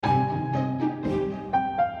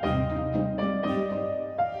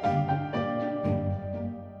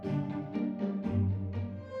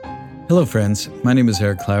Hello, friends. My name is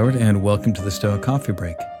Eric Cloward, and welcome to the Stoic Coffee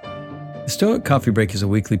Break. The Stoic Coffee Break is a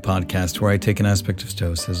weekly podcast where I take an aspect of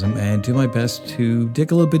Stoicism and do my best to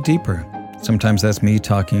dig a little bit deeper. Sometimes that's me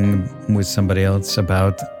talking with somebody else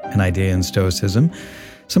about an idea in Stoicism.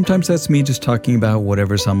 Sometimes that's me just talking about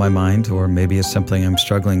whatever's on my mind, or maybe it's something I'm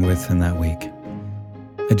struggling with in that week.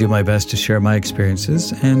 I do my best to share my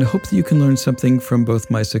experiences and hope that you can learn something from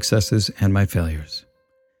both my successes and my failures.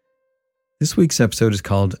 This week's episode is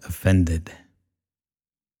called Offended.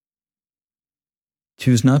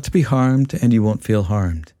 Choose not to be harmed and you won't feel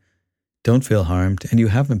harmed. Don't feel harmed and you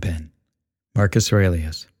haven't been. Marcus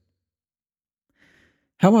Aurelius.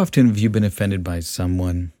 How often have you been offended by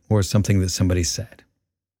someone or something that somebody said?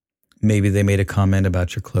 Maybe they made a comment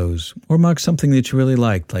about your clothes or mocked something that you really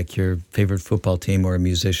liked, like your favorite football team or a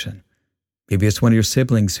musician. Maybe it's one of your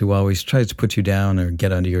siblings who always tries to put you down or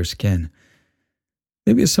get under your skin.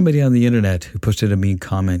 Maybe it's somebody on the internet who posted a mean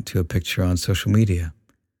comment to a picture on social media.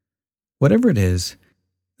 Whatever it is,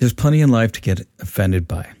 there's plenty in life to get offended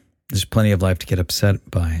by. There's plenty of life to get upset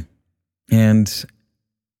by. And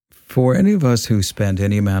for any of us who spend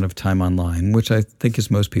any amount of time online, which I think is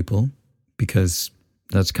most people, because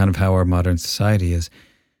that's kind of how our modern society is,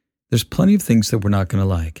 there's plenty of things that we're not going to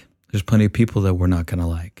like. There's plenty of people that we're not going to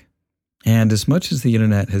like. And as much as the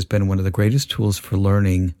internet has been one of the greatest tools for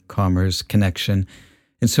learning, commerce, connection,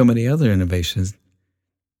 and so many other innovations,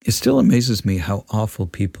 it still amazes me how awful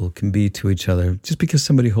people can be to each other just because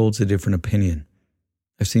somebody holds a different opinion.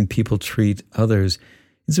 I've seen people treat others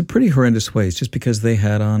in some pretty horrendous ways just because they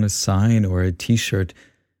had on a sign or a t-shirt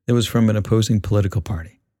that was from an opposing political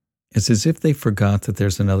party. It's as if they forgot that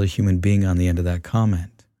there's another human being on the end of that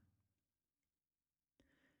comment.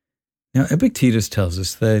 Now, Epictetus tells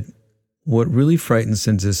us that what really frightens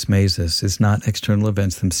and dismays us is not external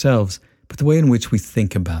events themselves, but the way in which we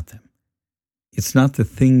think about them. It's not the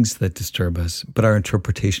things that disturb us, but our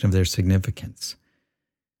interpretation of their significance.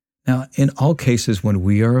 Now, in all cases when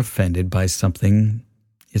we are offended by something,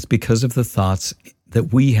 it's because of the thoughts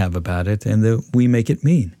that we have about it and that we make it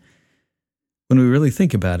mean. When we really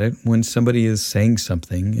think about it, when somebody is saying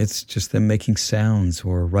something, it's just them making sounds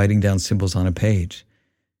or writing down symbols on a page.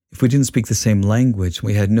 If we didn't speak the same language,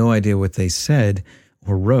 we had no idea what they said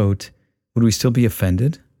or wrote, would we still be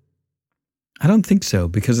offended? I don't think so,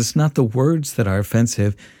 because it's not the words that are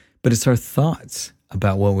offensive, but it's our thoughts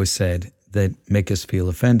about what was said that make us feel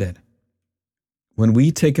offended. When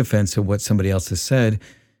we take offense at what somebody else has said,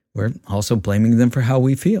 we're also blaming them for how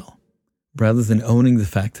we feel, rather than owning the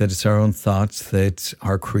fact that it's our own thoughts that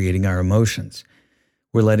are creating our emotions.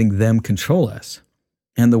 We're letting them control us.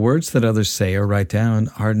 And the words that others say or write down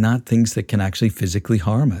are not things that can actually physically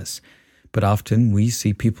harm us. But often we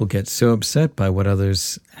see people get so upset by what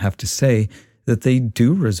others have to say that they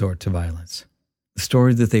do resort to violence. The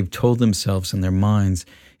story that they've told themselves in their minds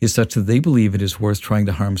is such that they believe it is worth trying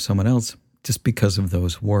to harm someone else just because of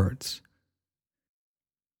those words.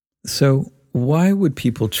 So why would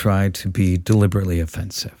people try to be deliberately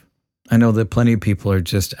offensive? I know that plenty of people are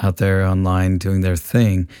just out there online doing their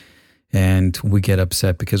thing, and we get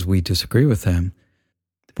upset because we disagree with them.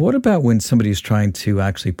 But what about when somebody is trying to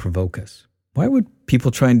actually provoke us? Why would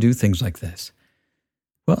people try and do things like this?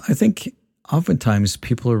 Well, I think oftentimes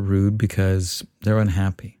people are rude because they're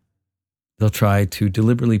unhappy. They'll try to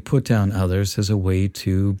deliberately put down others as a way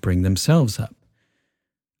to bring themselves up.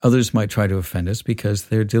 Others might try to offend us because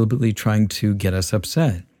they're deliberately trying to get us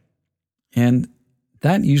upset. And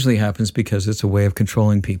that usually happens because it's a way of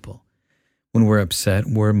controlling people. When we're upset,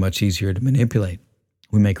 we're much easier to manipulate.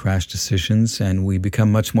 We make rash decisions and we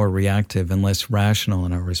become much more reactive and less rational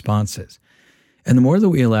in our responses. And the more that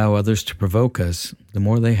we allow others to provoke us, the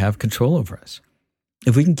more they have control over us.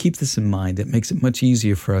 If we can keep this in mind, it makes it much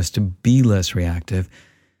easier for us to be less reactive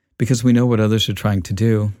because we know what others are trying to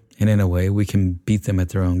do, and in a way, we can beat them at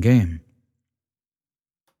their own game.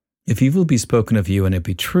 If evil be spoken of you and it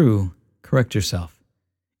be true, correct yourself.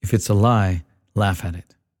 If it's a lie, laugh at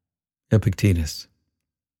it. Epictetus.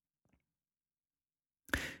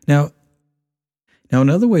 Now,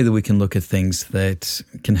 another way that we can look at things that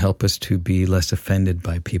can help us to be less offended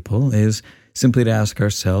by people is simply to ask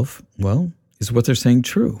ourselves, well, is what they're saying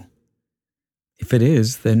true? If it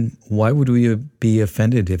is, then why would we be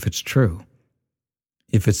offended if it's true?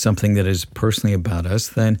 If it's something that is personally about us,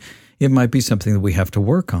 then it might be something that we have to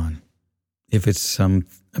work on. If it's some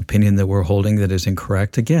opinion that we're holding that is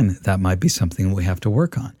incorrect, again, that might be something we have to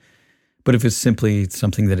work on. But if it's simply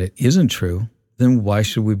something that it isn't true, then why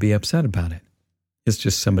should we be upset about it? It's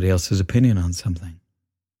just somebody else's opinion on something.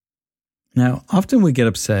 Now, often we get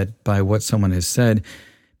upset by what someone has said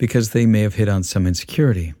because they may have hit on some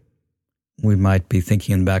insecurity. we might be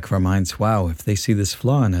thinking in the back of our minds, wow, if they see this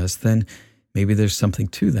flaw in us, then maybe there's something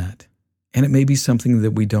to that. And it may be something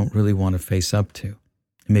that we don't really want to face up to.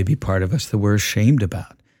 It may be part of us that we're ashamed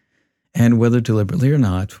about. And whether deliberately or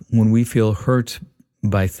not, when we feel hurt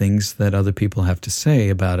by things that other people have to say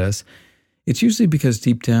about us, it's usually because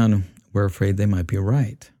deep down we're afraid they might be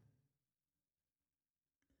right.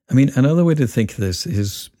 I mean, another way to think of this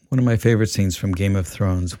is one of my favorite scenes from Game of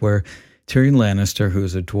Thrones, where Tyrion Lannister, who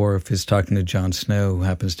is a dwarf, is talking to Jon Snow, who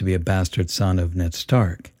happens to be a bastard son of Ned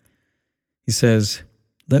Stark. He says,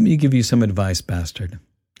 "Let me give you some advice, bastard.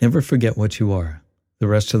 Never forget what you are. The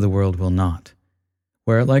rest of the world will not.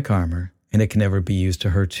 Wear it like armor, and it can never be used to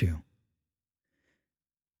hurt you."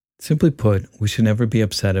 Simply put, we should never be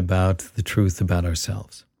upset about the truth about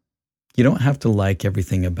ourselves. You don't have to like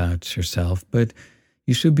everything about yourself, but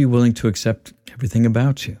you should be willing to accept everything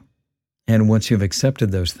about you. And once you've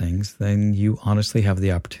accepted those things, then you honestly have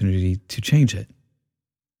the opportunity to change it.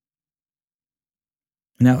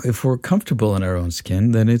 Now, if we're comfortable in our own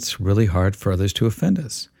skin, then it's really hard for others to offend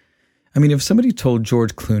us. I mean, if somebody told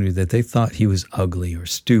George Clooney that they thought he was ugly or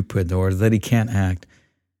stupid or that he can't act,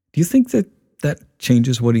 do you think that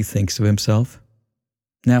changes what he thinks of himself?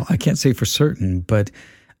 Now, I can't say for certain, but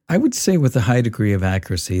I would say with a high degree of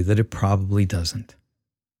accuracy that it probably doesn't.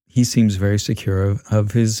 He seems very secure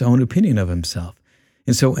of his own opinion of himself,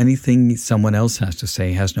 and so anything someone else has to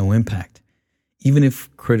say has no impact. Even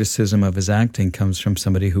if criticism of his acting comes from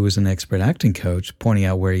somebody who is an expert acting coach pointing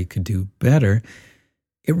out where he could do better,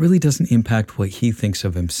 it really doesn't impact what he thinks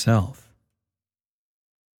of himself.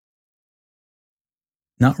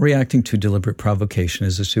 Not reacting to deliberate provocation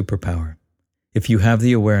is a superpower. If you have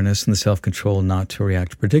the awareness and the self-control not to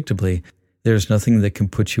react predictably, there is nothing that can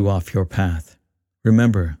put you off your path.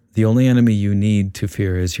 Remember, the only enemy you need to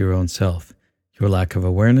fear is your own self, your lack of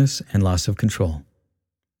awareness and loss of control.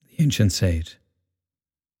 The ancient sage.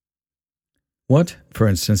 What, for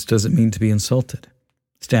instance, does it mean to be insulted?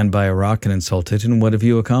 Stand by a rock and insult it, and what have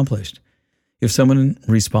you accomplished? If someone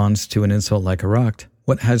responds to an insult like a rock,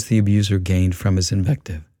 what has the abuser gained from his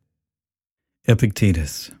invective?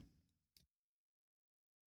 Epictetus.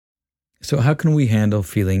 So how can we handle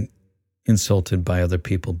feeling insulted by other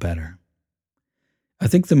people better? I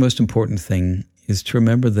think the most important thing is to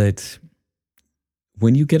remember that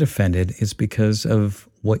when you get offended, it's because of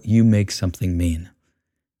what you make something mean.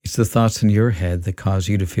 It's the thoughts in your head that cause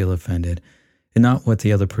you to feel offended, and not what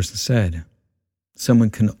the other person said. Someone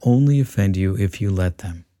can only offend you if you let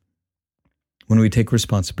them. When we take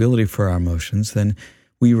responsibility for our emotions, then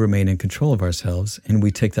we remain in control of ourselves, and we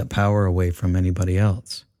take that power away from anybody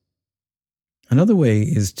else. Another way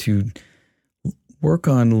is to work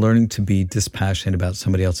on learning to be dispassionate about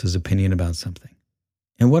somebody else's opinion about something.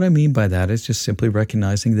 And what I mean by that is just simply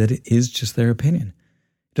recognizing that it is just their opinion.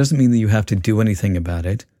 It doesn't mean that you have to do anything about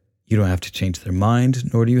it. You don't have to change their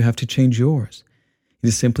mind, nor do you have to change yours. It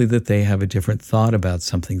is simply that they have a different thought about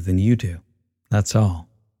something than you do. That's all.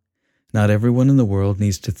 Not everyone in the world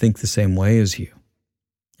needs to think the same way as you.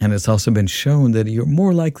 And it's also been shown that you're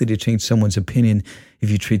more likely to change someone's opinion if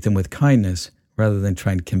you treat them with kindness rather than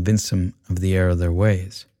trying to convince them of the error of their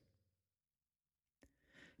ways.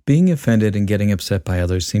 Being offended and getting upset by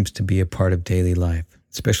others seems to be a part of daily life,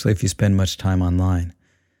 especially if you spend much time online,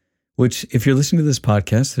 which, if you're listening to this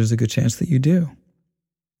podcast, there's a good chance that you do.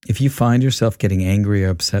 If you find yourself getting angry or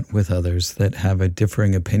upset with others that have a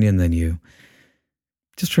differing opinion than you,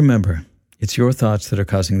 just remember, it's your thoughts that are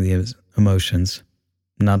causing the emotions,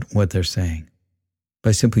 not what they're saying.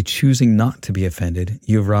 By simply choosing not to be offended,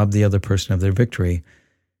 you have robbed the other person of their victory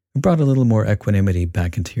and brought a little more equanimity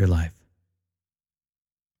back into your life.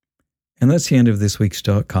 And that's the end of this week's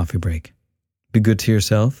Stoic Coffee Break. Be good to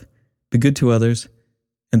yourself, be good to others,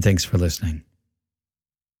 and thanks for listening.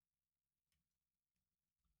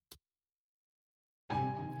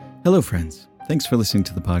 Hello, friends. Thanks for listening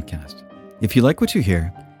to the podcast. If you like what you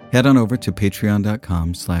hear, head on over to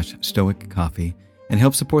patreon.com/stoiccoffee and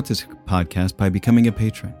help support this podcast by becoming a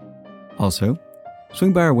patron. Also,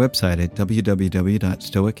 swing by our website at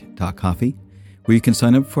www.stoic.coffee, where you can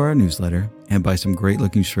sign up for our newsletter and buy some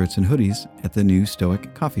great-looking shirts and hoodies at the new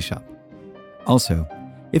Stoic Coffee Shop. Also,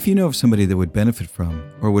 if you know of somebody that would benefit from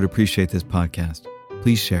or would appreciate this podcast,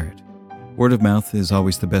 please share it. Word of mouth is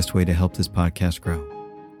always the best way to help this podcast grow.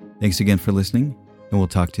 Thanks again for listening, and we'll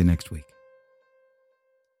talk to you next week.